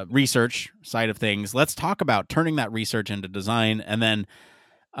research side of things, let's talk about turning that research into design, and then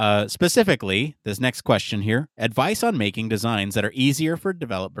specifically this next question here: advice on making designs that are easier for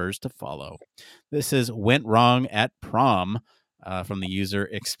developers to follow. This is Went Wrong at Prom. from the user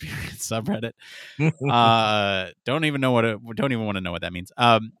experience subreddit. Don't even want to know what that means.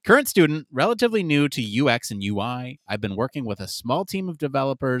 Current student, relatively new to UX and UI. I've been working with a small team of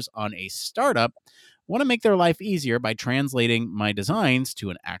developers on a startup. Want to make their life easier by translating my designs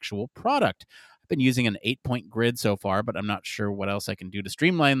to an actual product. I've been using an 8-point grid so far, but I'm not sure what else I can do to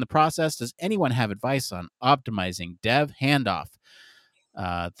streamline the process. Does anyone have advice on optimizing dev handoff?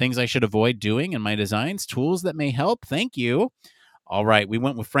 Things I should avoid doing in my designs, tools that may help? Thank you. All right, we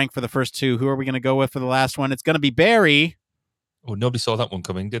went with Frank for the first two. Who are we going to go with for the last one? It's going to be Barry. Oh, nobody saw that one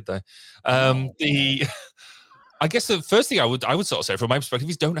coming, did they? No. I guess the first thing I would sort of say from my perspective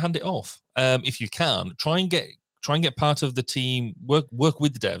is don't hand it off. If you can, try and get part of the team, work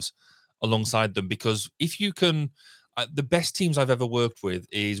with the devs alongside them, because if you can, the best teams I've ever worked with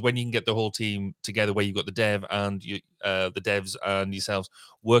is when you can get the whole team together, where you've got the dev and the devs and yourselves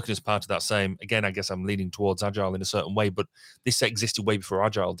working as part of that same. Again, I guess I'm leaning towards Agile in a certain way, but this existed way before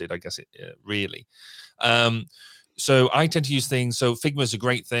Agile did, I guess, really. So I tend to use things. So Figma is a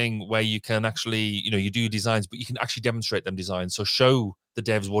great thing where you can actually, you do designs, but you can actually demonstrate them designs. So show the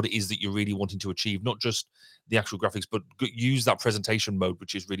devs what it is that you're really wanting to achieve, not just the actual graphics, but use that presentation mode,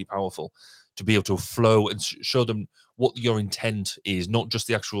 which is really powerful, to be able to flow and show them what your intent is, not just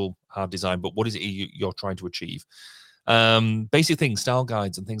the actual hard design, but what is it you're trying to achieve. Basic things, style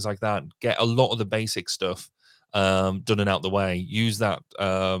guides and things like that. Get a lot of the basic stuff done and out the way. Use that.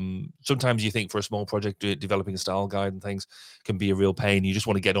 Sometimes you think for a small project, developing a style guide and things can be a real pain. You just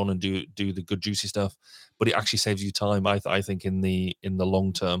want to get on and do the good juicy stuff, but it actually saves you time, I think, in the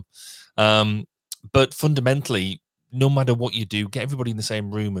long term. But fundamentally, no matter what you do, get everybody in the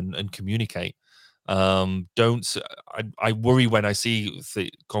same room and communicate. I worry when I see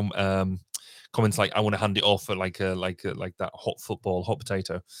comments like, I want to hand it off for like that hot football, hot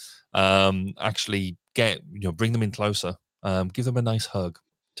potato. Actually bring them in closer, give them a nice hug,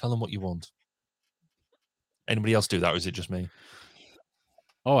 tell them what you want. Anybody else do that, or is it just me?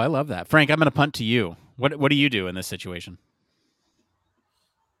 Oh, I love that. Frank, I'm going to punt to you. What do you do in this situation?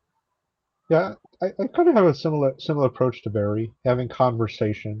 Yeah, I kind of have a similar approach to Barry, having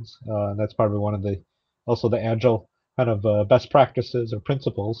conversations, and that's probably one of the agile kind of best practices or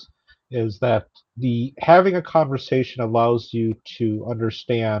principles, is that having a conversation allows you to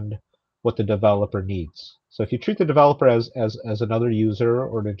understand what the developer needs. So if you treat the developer as another user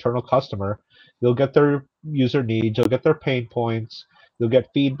or an internal customer, you'll get their user needs, you'll get their pain points, you'll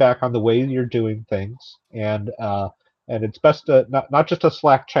get feedback on the way you're doing things, and it's best to not just a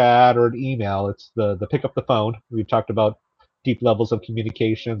Slack chat or an email. It's the pick up the phone. We've talked about deep levels of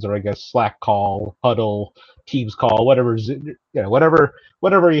communications, or I guess Slack call, Huddle, Teams call, whatever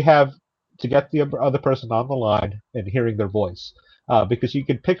you have to get the other person on the line and hearing their voice, because you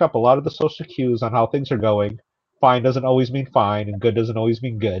can pick up a lot of the social cues on how things are going. Fine doesn't always mean fine, and good doesn't always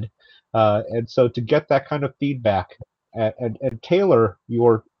mean good, and so to get that kind of feedback and tailor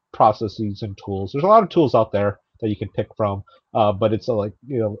your processes and tools. There's a lot of tools out there that you can pick from, but it's a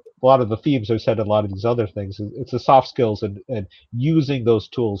lot of the themes I've said in a lot of these other things. It's the soft skills and using those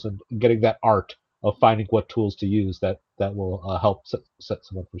tools and getting that art of finding what tools to use that will help set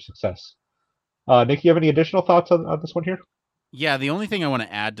someone for success. Nick, you have any additional thoughts on this one here? Yeah, the only thing I want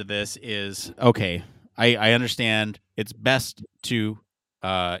to add to this is, okay, I understand it's best to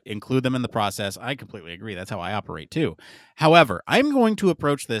include them in the process. I completely agree. That's how I operate too. However, I'm going to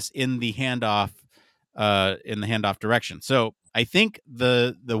approach this in the handoff direction. So I think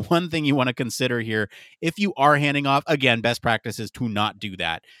the one thing you want to consider here, if you are handing off, again, best practice is to not do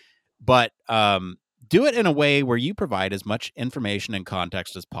that, but do it in a way where you provide as much information and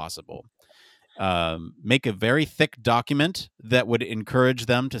context as possible. Make a very thick document that would encourage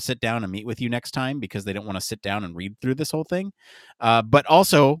them to sit down and meet with you next time, because they don't want to sit down and read through this whole thing. But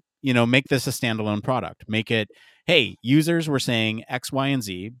also, make this a standalone product. Make it, hey, users were saying X, Y, and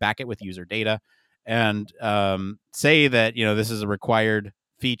Z, back it with user data, and say that, this is a required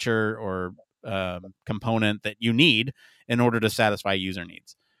feature or component that you need in order to satisfy user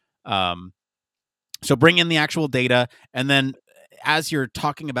needs. So bring in the actual data, and then as you're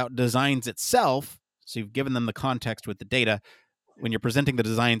talking about designs itself, so you've given them the context with the data, when you're presenting the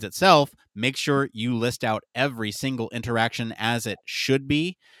designs itself, make sure you list out every single interaction as it should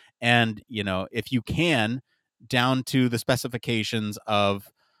be. And, if you can, down to the specifications of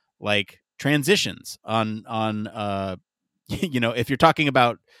like transitions on if you're talking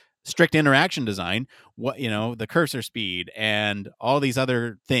about strict interaction design, what, the cursor speed and all these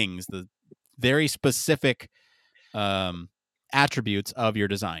other things, the very specific attributes of your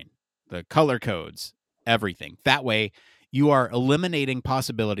design, the color codes, everything. That way you are eliminating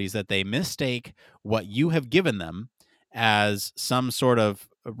possibilities that they mistake what you have given them as some sort of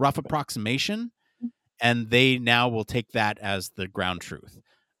rough approximation, and they now will take that as the ground truth.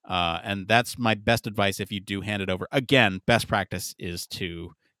 And that's my best advice if you do hand it over. Again, best practice is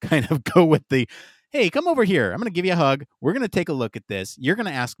to kind of go with the, hey, come over here. I'm going to give you a hug. We're going to take a look at this. You're going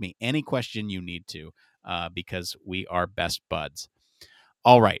to ask me any question you need to, because we are best buds.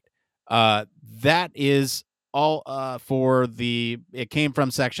 All right. That is all for the It Came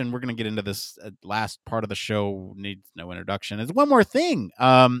From section. We're going to get into this last part of the show. Needs no introduction. It's one more thing.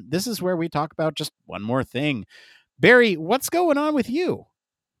 This is where we talk about just one more thing. Barry, what's going on with you?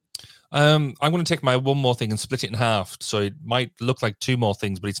 I'm going to take my one more thing and split it in half. So it might look like two more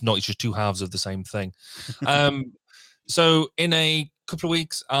things, but it's not. It's just two halves of the same thing. So in a couple of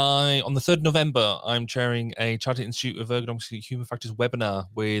weeks, on the 3rd of November, I'm chairing a Chartered Institute of Ergonomics and Human Factors webinar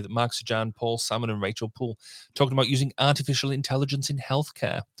with Mark Sajan, Paul Salmon, and Rachel Poole, talking about using artificial intelligence in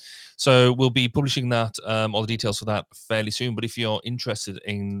healthcare. So we'll be publishing that, all the details for that fairly soon. But if you're interested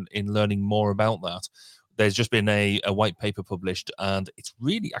in learning more about that, there's just been a white paper published, and it's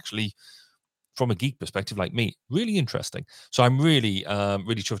really actually, from a geek perspective like me, really interesting. So I'm really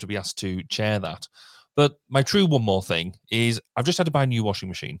chuffed to be asked to chair that. But my true one more thing is I've just had to buy a new washing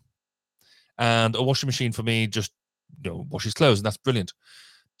machine. And a washing machine for me just washes clothes, and that's brilliant.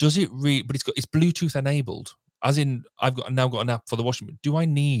 Does it but it's Bluetooth enabled. As in, I've now got an app for the washing machine. Do I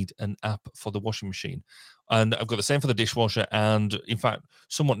need an app for the washing machine? And I've got the same for the dishwasher. And in fact,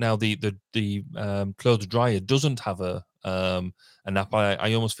 somewhat now the clothes dryer doesn't have an app.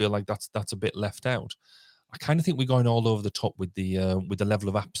 I almost feel like that's a bit left out. I kind of think we're going all over the top with the level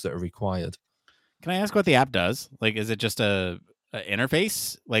of apps that are required. Can I ask what the app does? Like, is it just a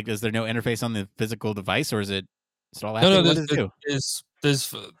interface? Like, is there no interface on the physical device, or is it all app? No.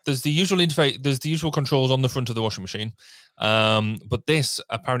 There's the usual interface. There's the usual controls on the front of the washing machine, but this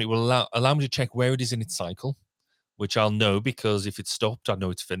apparently will allow me to check where it is in its cycle, which I'll know, because if it's stopped, I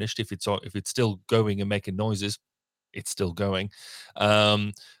know it's finished. If it's still going and making noises, it's still going.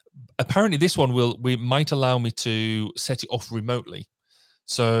 Apparently, this one might allow me to set it off remotely.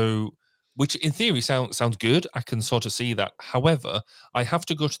 So, which in theory sounds good. I can sort of see that. However, I have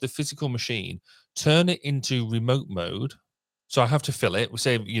to go to the physical machine, turn it into remote mode. So I have to fill it. We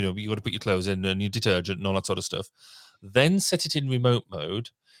say, you got to put your clothes in and your detergent and all that sort of stuff. Then set it in remote mode,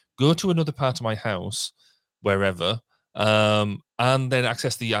 go to another part of my house, wherever, and then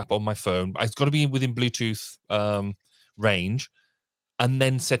access the app on my phone. It's got to be within Bluetooth range, and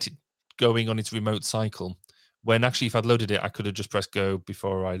then set it going on its remote cycle. When actually, if I'd loaded it, I could have just pressed go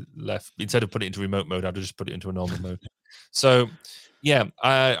before I left. Instead of putting it into remote mode, I'd have just put it into a normal mode. So, yeah,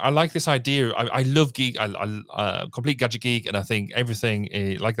 I like this idea. I love geek. I complete gadget geek, and I think everything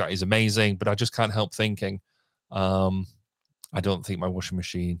like that is amazing. But I just can't help thinking, I don't think my washing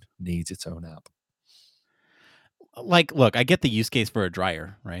machine needs its own app. Like, look, I get the use case for a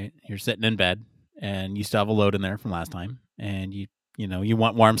dryer, right? You're sitting in bed, and you still have a load in there from last time, and you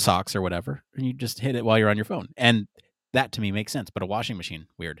want warm socks or whatever, and you just hit it while you're on your phone. And that to me makes sense, but a washing machine,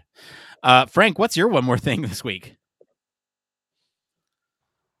 weird. Frank, what's your one more thing this week?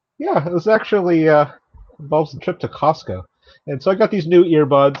 Yeah, it was actually involves a trip to Costco. And so I got these new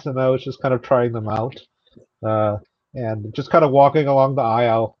earbuds, and I was just kind of trying them out. And just kind of walking along the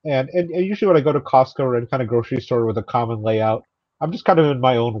aisle. And usually when I go to Costco or any kind of grocery store with a common layout, I'm just kind of in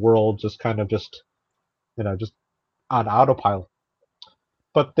my own world, just on autopilot.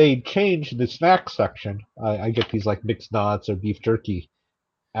 But they changed the snack section. I get these like mixed nuts or beef jerky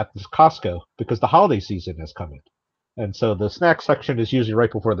at this Costco because the holiday season has come in. And so the snack section is usually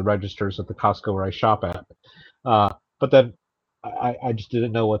right before the registers at the Costco where I shop at. But then I just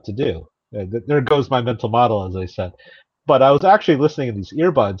didn't know what to do. There goes my mental model, as I said. But I was actually listening in these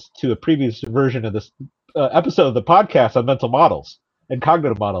earbuds to a previous version of this episode of the podcast on mental models and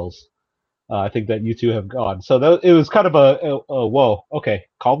cognitive models. I think that you two have gone. So it was kind of a whoa, okay,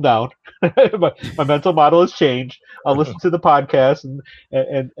 calm down. my mental model has changed. I'll listen to the podcast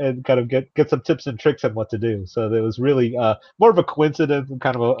and kind of get some tips and tricks on what to do. So it was really more of a coincidence and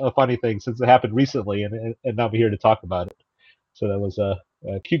kind of a funny thing since it happened recently, and now I'm here to talk about it. So that was a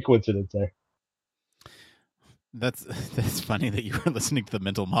cute coincidence there. That's funny that you were listening to the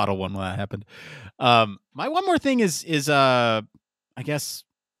mental model one when that happened. My one more thing is I guess.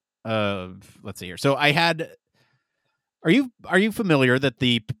 Let's see here. So I had. Are you familiar that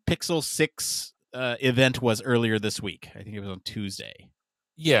the Pixel 6 event was earlier this week? I think it was on Tuesday.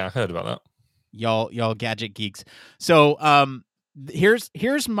 Yeah, I heard about that. Y'all gadget geeks. So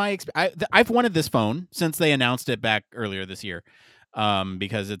here's my I've wanted this phone since they announced it back earlier this year.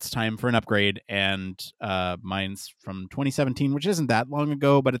 Because it's time for an upgrade, and mine's from 2017, which isn't that long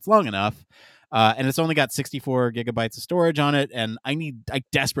ago, but it's long enough. and it's only got 64 gigabytes of storage on it, and I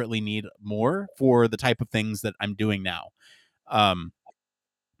desperately need more for the type of things that I'm doing now,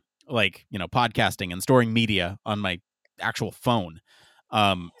 like podcasting and storing media on my actual phone.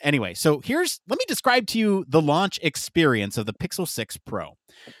 Anyway, so let me describe to you the launch experience of the Pixel 6 Pro.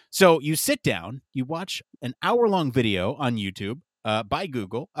 So you sit down, you watch an hour-long video on YouTube by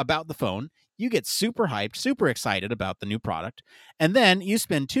Google about the phone. You get super hyped, super excited about the new product, and then you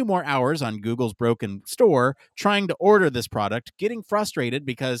spend 2 more hours on Google's broken store trying to order this product, getting frustrated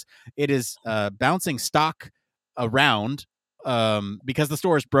because it is bouncing stock around because the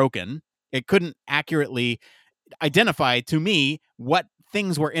store is broken. It couldn't accurately identify to me what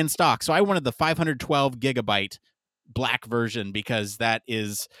things were in stock. So I wanted the 512 gigabyte black version because that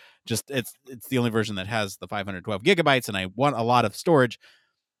is just it's the only version that has the 512 gigabytes, and I want a lot of storage.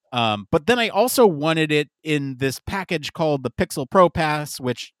 But then I also wanted it in this package called the Pixel Pro Pass,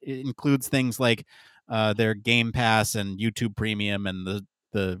 which includes things like their Game Pass and YouTube Premium and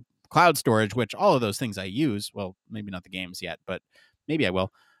the cloud storage, which all of those things I use. Well, maybe not the games yet, but maybe I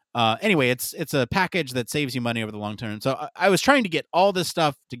will. Anyway, it's a package that saves you money over the long term. So I was trying to get all this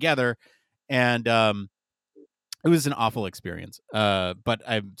stuff together, and it was an awful experience. But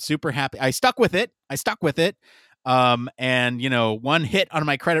I'm super happy. I stuck with it. And one hit on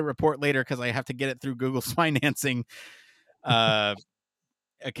my credit report later because I have to get it through Google's financing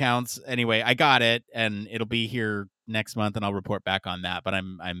accounts. Anyway, I got it, and it'll be here next month, and I'll report back on that. But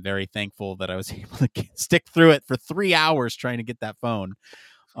I'm very thankful that I was able to stick through it for 3 hours trying to get that phone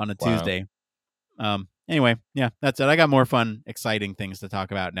on a Tuesday. Anyway, yeah, that's it. I got more fun, exciting things to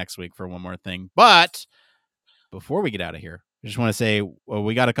talk about next week for one more thing. But before we get out of here, I just want to say, well,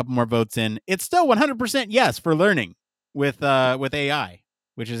 we got a couple more votes in. It's still 100% yes for learning with AI,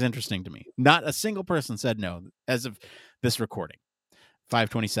 which is interesting to me. Not a single person said no as of this recording.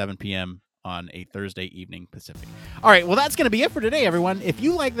 5:27 p.m. on a Thursday evening Pacific. All right, well, that's going to be it for today, everyone. If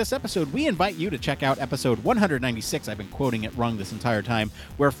you like this episode, we invite you to check out episode 196. I've been quoting it wrong this entire time,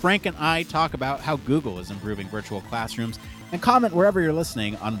 where Frank and I talk about how Google is improving virtual classrooms, and comment wherever you're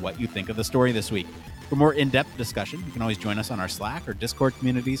listening on what you think of the story this week. For more in-depth discussion, you can always join us on our Slack or Discord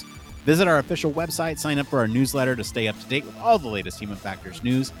communities. Visit our official website, sign up for our newsletter to stay up to date with all the latest Human Factors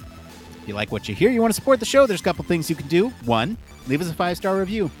news. If you like what you hear, you want to support the show, there's a couple things you can do. 1, leave us a 5-star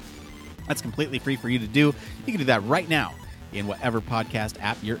review. That's completely free for you to do. You can do that right now in whatever podcast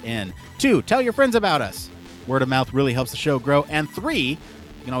app you're in. 2, tell your friends about us. Word of mouth really helps the show grow. And 3, you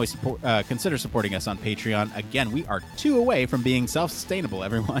can always consider supporting us on Patreon. Again, we are 2 away from being self-sustainable,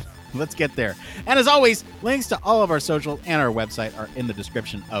 everyone. Let's get there. And as always, links to all of our social and our website are in the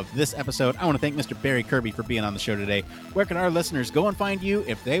description of this episode. I want to thank Mr. Barry Kirby for being on the show today. Where can our listeners go and find you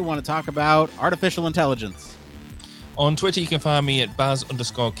if they want to talk about artificial intelligence? On Twitter, you can find me at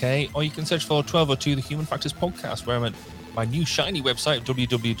Baz_K, or you can search for 1202 The Human Factors Podcast, where I'm at my new shiny website,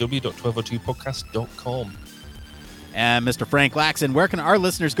 www.1202podcast.com. And Mr. Frank Laxon, where can our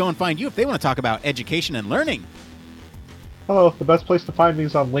listeners go and find you if they want to talk about education and learning? Hello, the best place to find me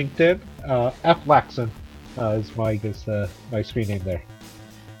is on LinkedIn. F. Laxon is my screen name there.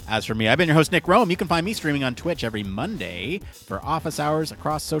 As for me, I've been your host, Nick Rome. You can find me streaming on Twitch every Monday for office hours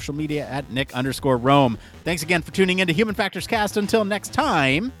across social media at Nick_Rome. Thanks again for tuning in to Human Factors Cast. Until next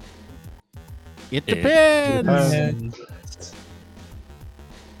time, it depends.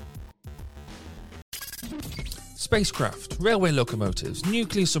 Spacecraft, railway locomotives,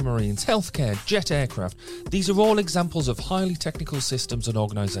 nuclear submarines, healthcare, jet aircraft. These are all examples of highly technical systems and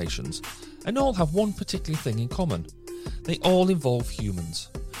organisations, and all have one particular thing in common. They all involve humans.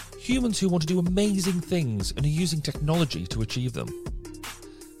 Humans who want to do amazing things and are using technology to achieve them.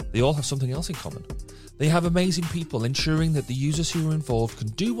 They all have something else in common. They have amazing people ensuring that the users who are involved can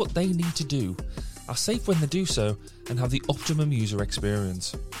do what they need to do, are safe when they do so, and have the optimum user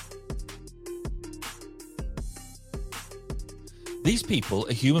experience. These people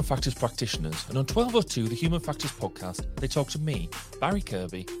are Human Factors practitioners, and on 1202, the Human Factors podcast, they talk to me, Barry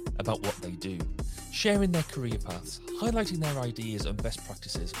Kirby, about what they do, sharing their career paths, highlighting their ideas and best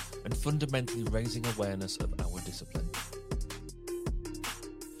practices, and fundamentally raising awareness of our discipline.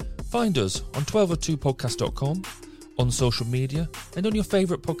 Find us on 1202podcast.com, on social media, and on your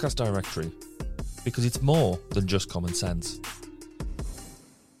favourite podcast directory, because it's more than just common sense.